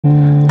यहाँ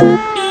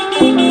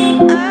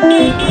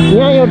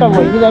एउटा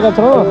भइदिरहेको छ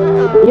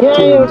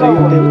यहाँ एउटा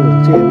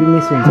चाहिँ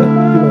मिस हुन्छ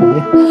किनभने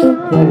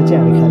यहाँ चाहिँ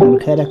हामी खानाहरू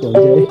खाइरहेको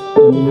हुन्छ है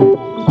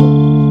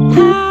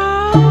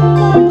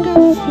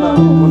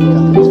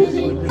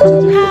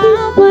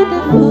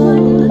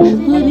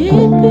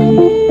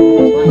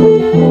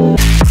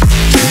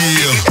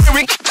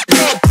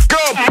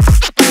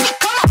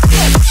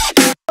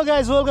Hello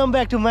guys, welcome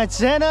back to my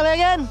channel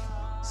again.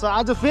 So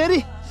आज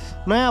फेरि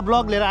नयाँ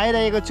ब्लग लिएर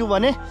आइरहेको छु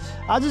भने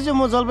आज चाहिँ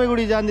म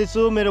जलपाइगुडी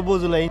जाँदैछु मेरो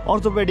बोजूलाई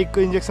अर्थोपेडिकको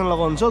इन्जेक्सन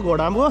लगाउनु छ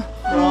घोडामको र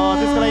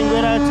त्यसको लागि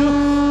गइरहेको छु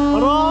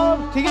र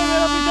ठिकै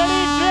मेरो पछाडि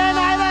ट्रेन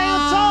आइरहेको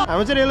छ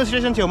हामी चाहिँ रेलवे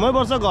स्टेसन छेउमै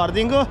बस्छ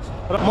घरदेखिको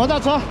र मजा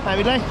छ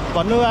हामीलाई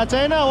भन्नु भएको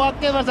छैन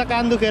वाक्कै पर्छ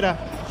कान दुखेर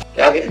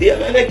क्या कह दिया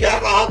मैंने क्या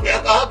कहा क्या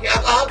कहा क्या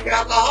कहा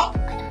क्या कहा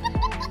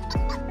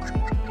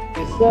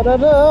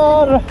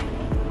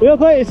यो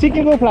खोइ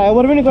सिक्किमको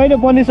फ्लाइओभर पनि कहिले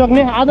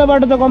बनिसक्ने आधा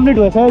बाटो त कम्प्लिट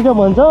भइसकेको छ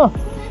भन्छ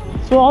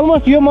सो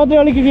अलमोस्ट यो मात्रै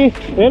अलिकति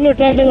रेलवे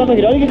ट्र्याकले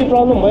गर्दाखेरि अलिकति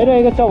प्रब्लम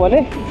भइरहेको छ भने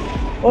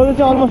अरू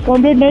चाहिँ अलमोस्ट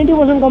कम्प्लिट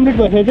 90% कम्प्लिट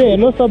भइसकेको चाहिँ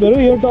हेर्नुहोस् तपाईँहरू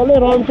यो डल्लै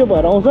राउन्ड चाहिँ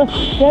भएर आउँछ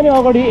त्यहाँनिर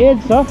अगाडि एज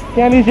छ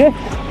त्यहाँनिर चाहिँ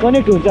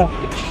कनेक्ट हुन्छ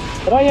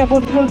र यहाँको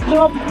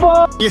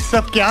ये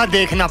सब क्या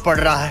देखना पड़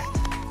रहा है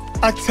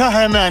अच्छा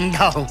है मैं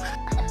अंधा हूँ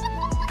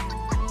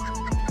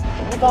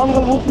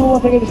अङ्कल मुक्नु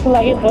बसेको जस्तो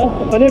लागेको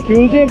छ अनि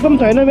फ्युल चाहिँ एकदम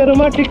छैन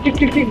मेरोमा टिक टिक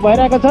टिक टिक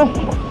भइरहेको छ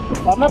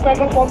घरमा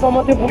पेट्रोल पम्पमा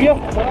मात्रै पुग्यो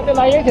मलाई चाहिँ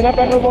लागेको थिएन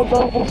पेट्रोल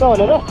पम्पसम्म पुग्छ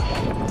भनेर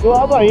यो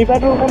अब हामी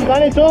पेट्रोल पम्प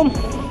जानेछौँ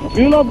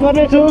फ्युल अफ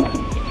गर्नेछौँ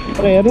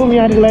र हेरौँ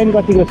यहाँनिर लाइन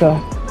कतिको छ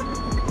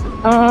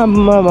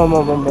आमा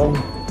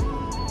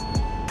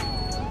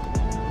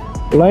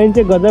लाइन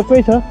चाहिँ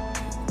गजबकै छ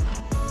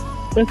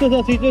त्यस्तो छ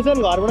सिचुएसन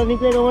घरबाट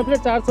निक्लेको मात्रै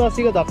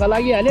 480 को धक्का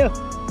लागिहाल्यो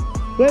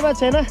कोही बात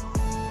छैन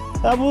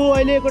अब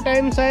अहिलेको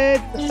टाइम सायद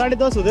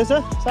 10:30 हुँदैछ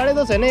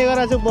 10:30 होइन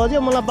 11 चाहिँ बज्यो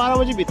मलाई 12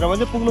 बजी भित्रमा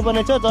चाहिँ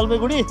पुग्नुपर्ने छ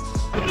जलपाइगुडी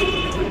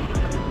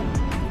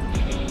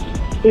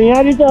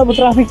यहाँनिर चाहिँ अब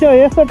ट्राफिक छ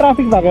यस्तो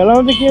ट्राफिक भएको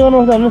बेलामा चाहिँ के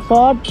गर्नुपर्छ भने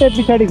सट्टै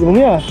पछाडि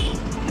घुम्यो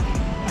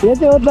यो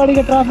चाहिँ हो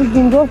तरिका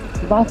ट्राफिकदेखिको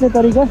बाँच्ने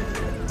तरिका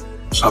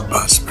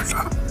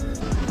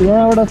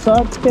यहाँबाट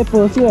सट्टै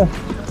पस्यो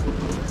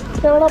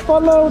त्यहाँबाट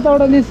पल्लो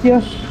उताबाट निस्क्यो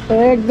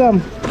एकदम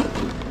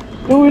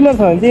टु विलर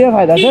छ भने चाहिँ यो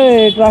फाइदा छ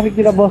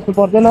ट्राफिकतिर बस्नु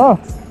पर्दैन हो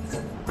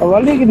अब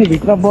अलिकति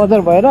भित्र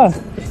बजार भएर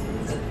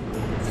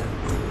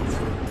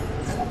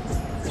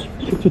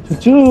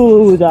छु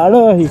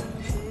झाडो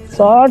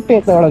सट्टै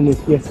यताबाट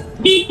निस्क्यो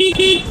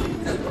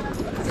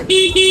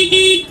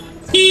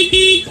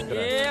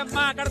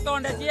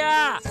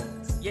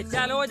ये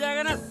चालू हो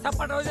जाएगा ना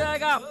सपट हो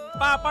जाएगा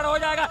पापड़ हो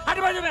जाएगा हट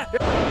बाजू में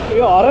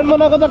यो हरन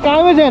बनाएको त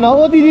कामै छैन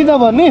ओ दिदी त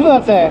भन्नै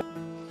पर्छ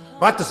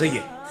बात तो सही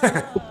है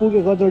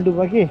पुगे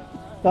गजलडुबा कि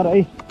तर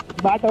है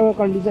बाटोको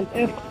कन्डिसन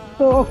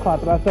यस्तो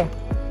खतरा छ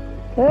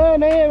ए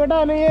नै बेटा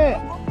नै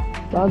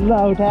सजिलो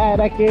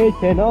उठाएर केही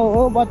छैन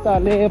हो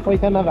बच्चाहरूले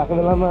पैसा नभएको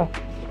बेलामा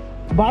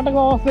बाटोको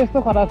अवस्था यस्तो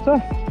खराब छ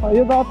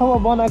यो त अथवा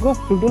बनाएको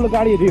ठुल्ठुलो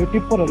गाडीहरू यो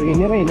टिप्परहरू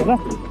हिँडेर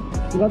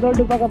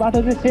गजलडुब्बाको बाटो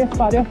चाहिँ सेफ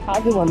पार्यो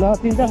आजभन्दा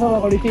 3-4 साल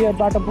अगाडि चाहिँ यो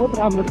बाटो बहुत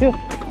राम्रो थियो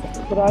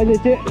तर अहिले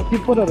चाहिँ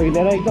टिप्परहरू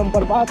हिँडेर एकदम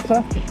बर्बाद छ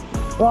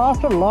र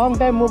आफ्टर लङ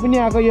टाइम म पनि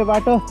आएको यो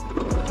बाटो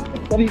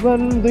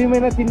करिबन 2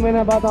 महिना 3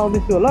 महिना बाद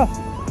आउँदैछु होला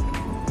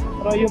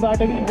र यो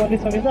बाटो पनि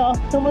बनिसकेछ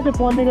अहिलेसम्म चाहिँ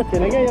बनेको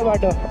थिएन क्या यो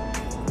बाटो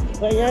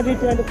र यहाँदेखि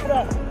चाहिँ अहिले पुरा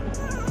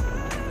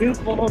ब्रिज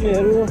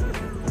बनाउनेहरू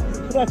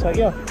पुरा छ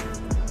क्या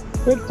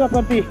एक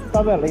चकती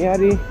तपाईँहरूलाई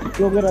यहाँनिर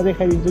लगेर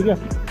देखाइदिन्छु क्या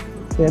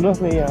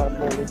हेर्नुहोस् न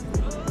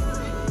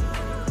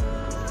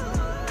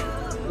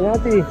यहाँ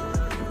चाहिँ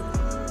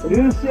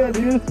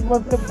रिल्स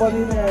मात्रै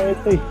बनिरहेको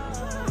यतै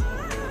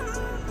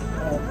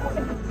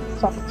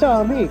सक्छ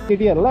हामी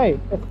केटीहरूलाई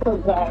यस्तो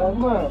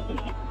जाडोमा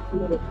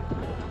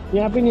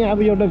यहाँ पनि अब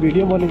एउटा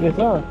भिडियो बनिँदैछ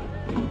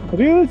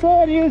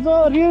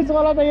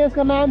रिल्सवाला त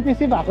यसको नाम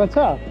त्यसै भएको छ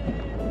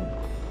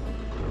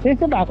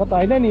त्यसै भएको त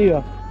होइन नि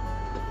यो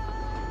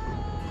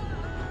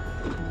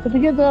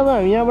ठिकै छ अब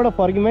हामी यहाँबाट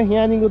फर्क्यौँ है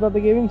यहाँदेखिको त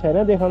केही पनि छैन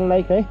देखाउनु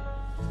लायक है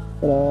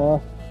र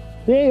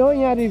त्यही हो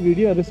यहाँनिर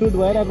भिडियोहरू सुट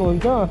भइरहेको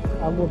हुन्छ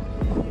अब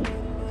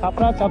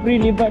छाप्रा छाप्री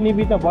निब्बा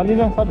निबी त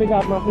भन्दिनँ सबैको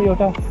आफ्नो आफ्नो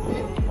एउटा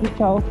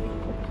इच्छा हो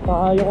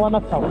यो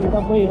अनाथ छ भने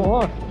तपाईँ हो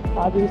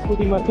आज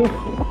स्कुटीमा छु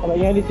अब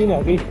यहाँनिर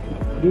तिनीहरूकै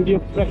भिडियो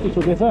प्र्याक्टिस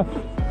हुँदैछ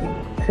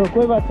सो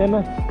कोही बात छैन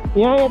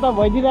यहाँ यता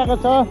भइदिरहेको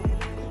छ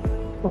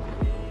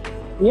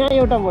यहाँ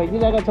एउटा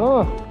भइदिरहेको छ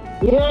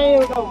यहाँ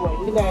एउटा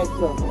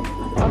भइदिरहेको छ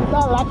अन्त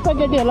लाग्छ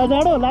केटीहरूलाई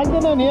जाडो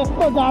लाग्दैन नि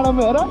यस्तो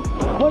जाडोमा हेर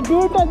म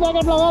 2टा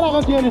ज्याकेट लगाइरहेको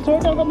छु अनि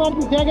स्वेटरको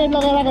माथि ज्याकेट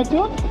लगाइरहेको छु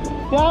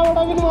त्यहाँबाट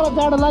पनि मलाई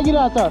जाडो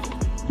लागिरहेछ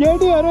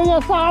केटीहरू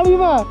यहाँ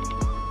साडीमा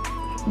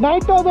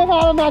नाइटो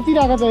देखाएर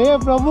नाचिरहेको छ हे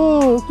प्रभु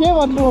के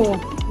भन्नु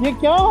यो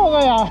क्या हो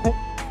गयो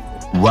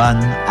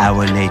 1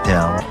 hour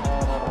later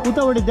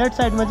उतापट्टि द्याट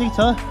साइडमा चाहिँ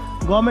छ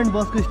गभर्मेन्ट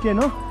बसको स्ट्यान्ड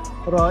हो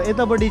र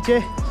यतापट्टि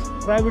चाहिँ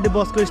प्राइभेट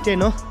बसको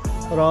स्ट्यान्ड हो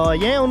र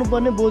यहीँ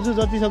आउनुपर्ने बोजू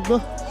जति सक्दो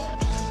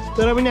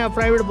तर पनि अब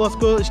प्राइभेट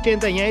बसको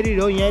स्ट्यान्ड त यहीँनिर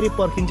हो यहीँनिर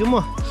पर्खिन्छु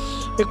म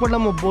एकपल्ट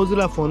म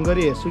बोजूलाई फोन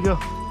गरी हेर्छु क्या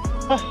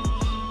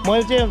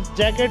मैले चाहिँ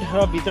ज्याकेट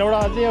र भित्रबाट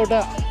अझै एउटा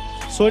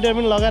स्वेटर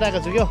पनि लगाइरहेको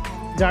छु क्या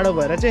जाडो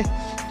भएर चाहिँ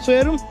सो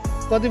हेरौँ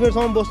कति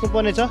बेरसम्म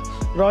बस्नुपर्ने छ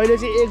र अहिले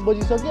चाहिँ 1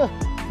 बजिसक्यो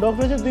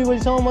डक्टर चाहिँ 2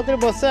 बजीसम्म मात्रै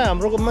बस्छ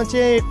हाम्रोमा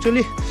चाहिँ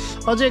एक्चुअली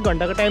अझै 1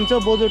 घन्टाको टाइम छ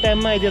बोजू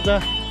टाइममा आइदियो त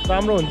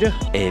राम्रो हुन्थ्यो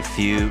A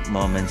few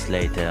moments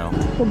later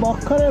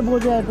भर्खरै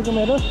बोजू आइपुग्यो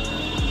मेरो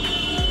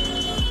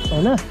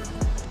होइन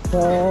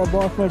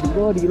बसमा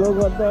ढिलो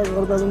गर्दा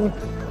पनि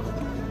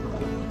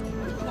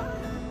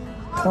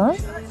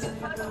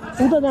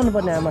उता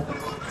जानुपर्ने आमा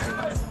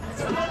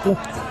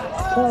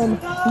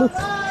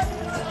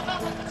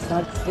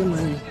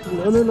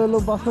ल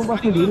बस्नु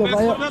ढिलो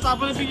भयो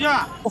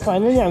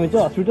फाइनली हामी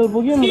चाहिँ हस्पिटल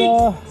पुग्यौँ र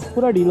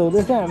पुरा ढिलो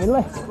हुँदैछ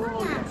हामीलाई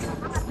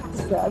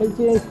गाडी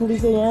चाहिँ स्कुटी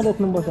चाहिँ यहाँ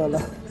रोक्नुपर्छ होला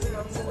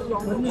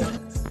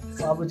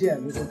अब चाहिँ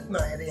हामी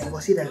आएर यहाँ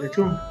बसिरहेको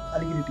छौँ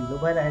अलिकति ढिलो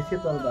भइरहेको थियो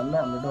तर धन्न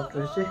हाम्रो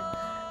डक्टर चाहिँ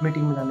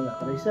मिटिङमा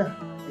जानुभएको रहेछ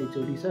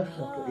एचओडी सर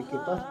डक्टर एके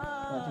पाल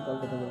चाहिँ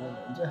कलकत्ताबाट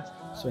हुनुहुन्छ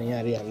सो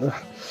यहाँनिर हाम्रो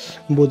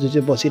बोजू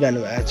चाहिँ बसिरहनु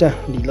भएको छ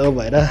ढिलो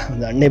भएर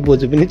झन्डै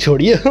बोजू पनि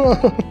छोडियो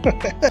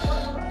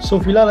सो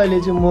फिलहाल अहिले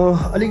चाहिँ म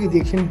अलिकति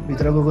एकछिन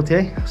भित्र गएको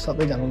थिएँ है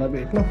सबैजनालाई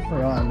भेट्नु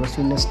र हाम्रो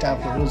सिनियर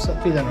स्टाफहरू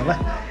सबैजनालाई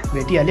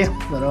भेटिहाल्यो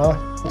र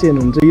चाहिँ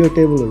हुन्छ यो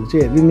टेबलहरू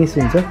चाहिँ हेभी मिस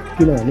हुन्छ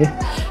किनभने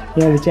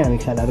यहाँनिर चाहिँ हामी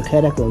खानाहरू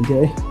खाइरहेको हुन्थ्यो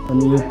है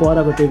अनि यो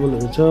परको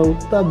टेबलहरू छ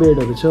उता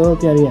बेडहरू छ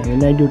त्यहाँनिर हामी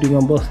नाइट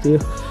ड्युटीमा बस्थ्यो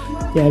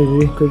त्यहाँनिर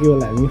कोही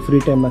बेला हामी फ्री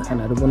टाइममा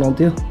खानाहरू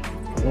बनाउँथ्यो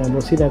यहाँ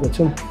बसिरहेको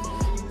छौँ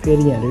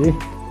फेरि यहाँनिर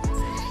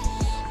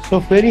सो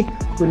फेरि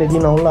कुनै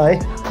दिन आउँला है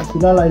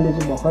फिलहाल अहिले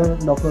चाहिँ भर्खर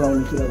डक्टर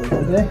आउने कुरा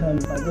भइसक्यो है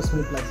अनि 5-10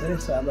 मिनट लाग्छ है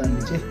सो अब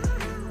हामी चाहिँ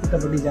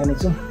उतापट्टि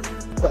जानेछौँ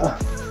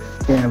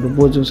यहाँ हाम्रो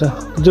बोजू छ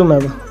जाउँ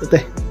अब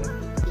उतै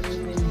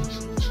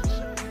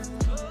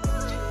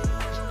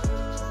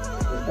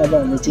अब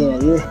हामी चाहिँ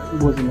यहाँनिर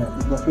बोजूमा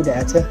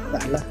बसिरहेको छ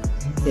भाला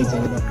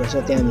एकजना डक्टर छ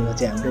त्यहाँनिर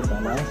चाहिँ हाम्रो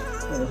भाला हो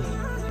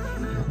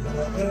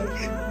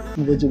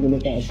बोजू पनि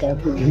कहाँ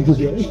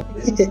पुग्यो है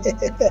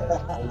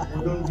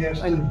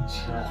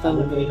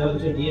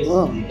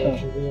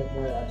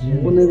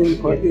कुनै दिन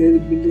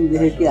बिल्डिङ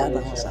देखेँ कि आधा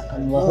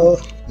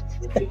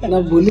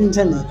भुलिन्छ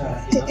नि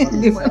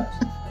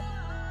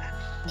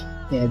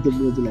यहाँ त्यो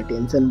बोजूलाई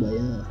टेन्सन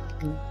भयो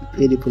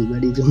फेरि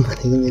फुलबारी जाउँ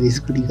भनेको मेरो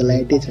स्कुटीको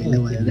लाइटै छैन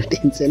भनेर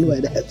टेन्सन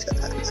भइरहेको छ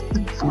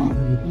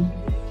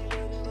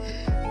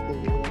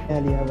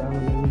यहाँनिर अब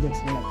हामीलाई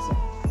इन्जेक्सन लाग्छ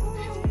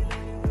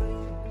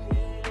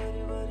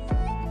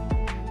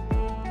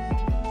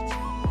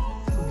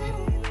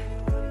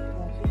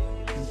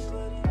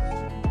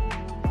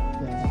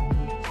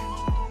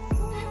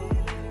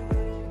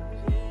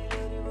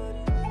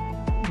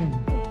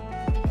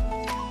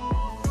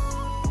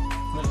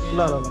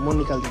ल म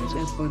निकालिदिन्छु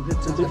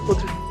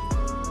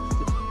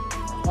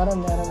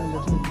आरामले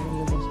बस्नु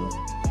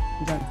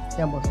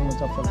त्यहाँ बस्नु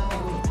चप्पल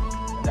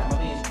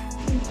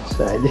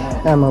सो अहिले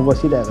आमा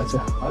बसिरहेको छ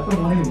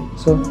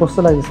सो कस्तो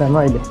लाग्दैछ आमा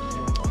अहिले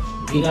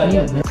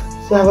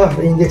सो अब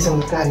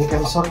इन्जेक्सनको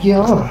कार्यक्रम सक्यो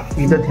हो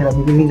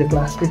फिजियोथेरापीको जुन चाहिँ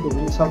क्लास थियो त्यो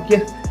पनि सक्यो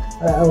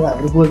र अब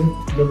हाम्रो बोजू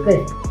ढुक्कै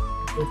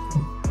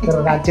तर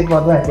रात चाहिँ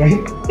पर्दा है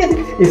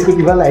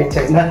स्कुटीमा लाइट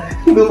छैन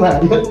घुम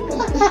हाल्यो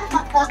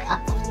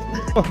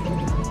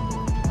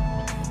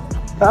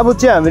अब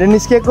चाहिँ हामीले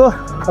निस्केको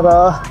र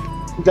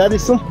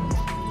जाँदैछौँ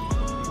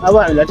अब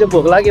हामीलाई चाहिँ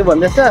भोक लाग्यो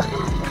भन्दैछ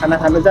खाना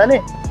खानु जाने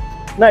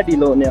न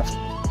ढिलो हुने हो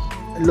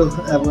ल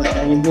अब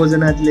हामी बोजू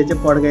नातिले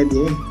चाहिँ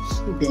पड्काइदिए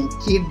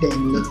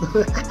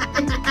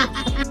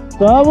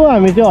सो अब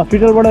हामी चाहिँ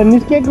हस्पिटलबाट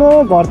निस्केको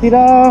घरतिर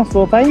so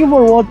thank you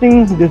for watching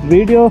this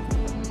video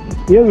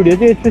यो भिडियो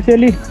चाहिँ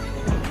स्पेसियली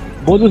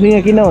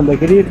बोजूसँग किन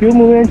भन्दाखेरि फ्यु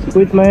मुमेन्ट्स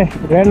विथ माई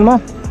ग्रान्डमा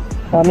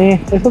अनि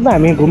यस्तो त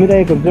हामी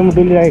घुमिरहेको हुन्छौँ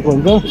डुलिरहेको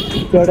हुन्छौँ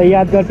त्यो एउटा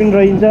यादगार पनि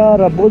रहन्छ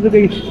र बोजूको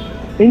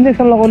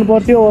इन्जेक्सन लगाउनु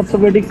पर्थ्यो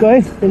orthopedic है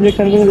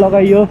इन्जेक्सन पनि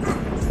लगाइयो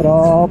र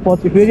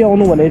पछि फेरि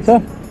आउनु भनेको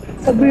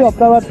छ 2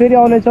 हप्ता बाद फेरि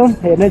आउनेछौँ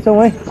हेर्नेछौँ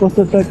है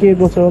कस्तो छ के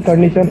कसो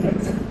condition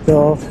so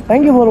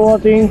thank you for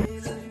watching